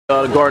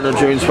The Garden of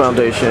Dreams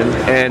Foundation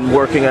and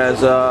working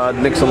as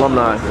Knicks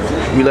Alumni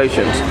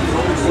Relations.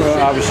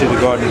 Well, obviously the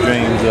Garden of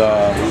Dreams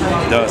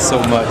does so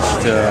much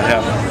to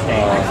help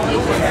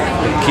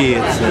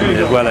kids and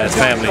as well as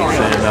families,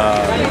 and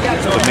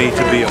for me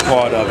to be a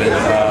part of it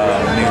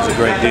means a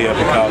great deal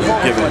because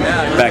it's giving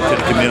back to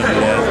the community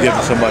and it's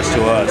given so much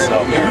to us. So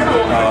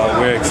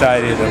we're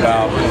excited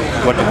about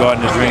what the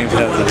Garden of Dreams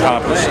has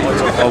accomplished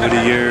over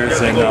the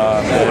years, and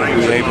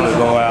we're able to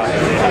go out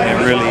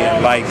and really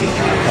invite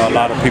a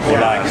lot of people's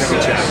lives.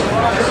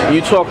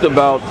 You talked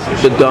about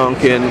the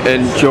dunk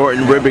and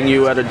Jordan ribbing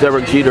you at a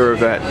Derek Jeter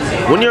event.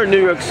 When you're in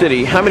New York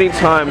City, how many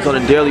times on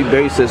a daily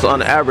basis,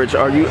 on average,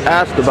 are you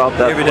asked about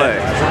that play?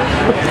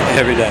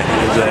 Every day.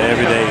 It's an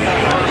everyday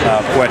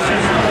question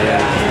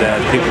that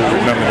people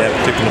remember that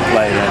particular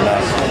play.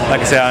 And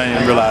like I said, I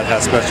didn't realize how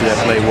special that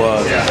play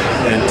was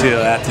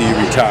until after you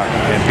retire,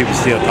 and people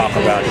still talk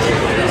about it.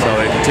 So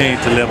it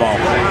continues to live on.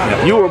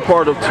 Yeah. You were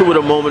part of two of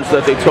the moments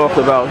that they talked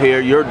about here,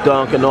 your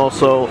dunk and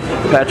also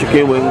Patrick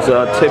Ewing's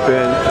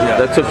tip-in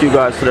that took you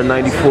guys to the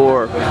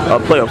 '94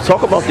 playoffs.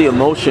 Talk about the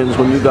emotions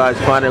when you guys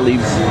finally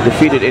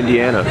defeated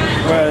Indiana.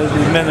 Well,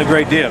 it meant a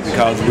great deal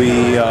because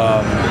we,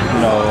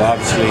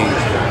 obviously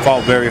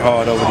fought very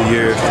hard over the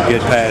years to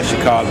get past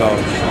Chicago,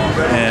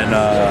 and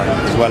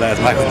as well as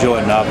Michael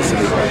Jordan, obviously.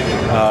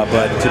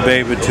 But to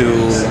be able to,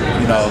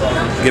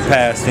 get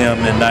past him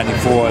in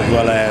 '94 as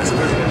well as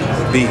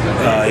beat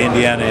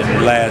Indiana in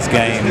the last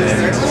game,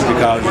 and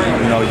because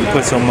you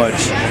put so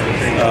much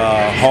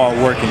hard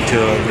work into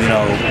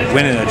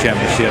winning a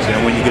championship,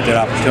 and when you get that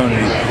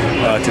opportunity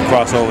to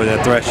cross over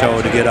that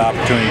threshold to get an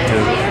opportunity to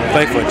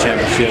play for a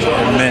championship,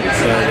 it meant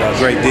a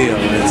great deal.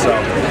 And so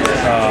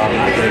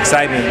the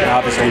excitement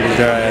obviously was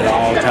there at an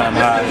all-time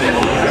high,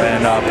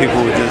 and people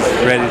were just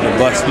ready to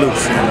bust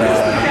loose,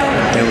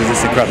 and it was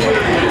just incredible.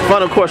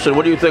 Final question: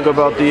 what do you think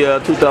about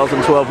the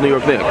 2012 New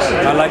York Knicks?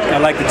 I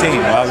like the team.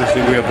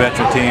 Obviously, we're a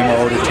veteran team, an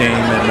older team,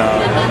 and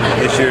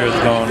this year is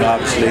going to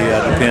obviously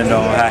depend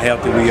on how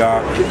healthy we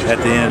are at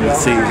the end of the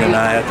season,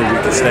 how healthy we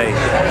can stay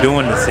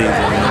during the season.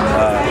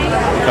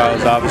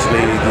 Because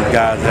obviously these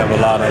guys have a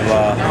lot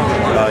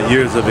of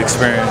years of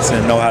experience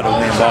and know how to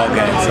win ball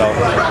games. So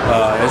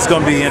it's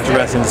going to be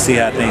interesting to see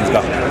how things go.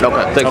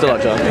 Okay, thanks a lot,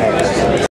 John.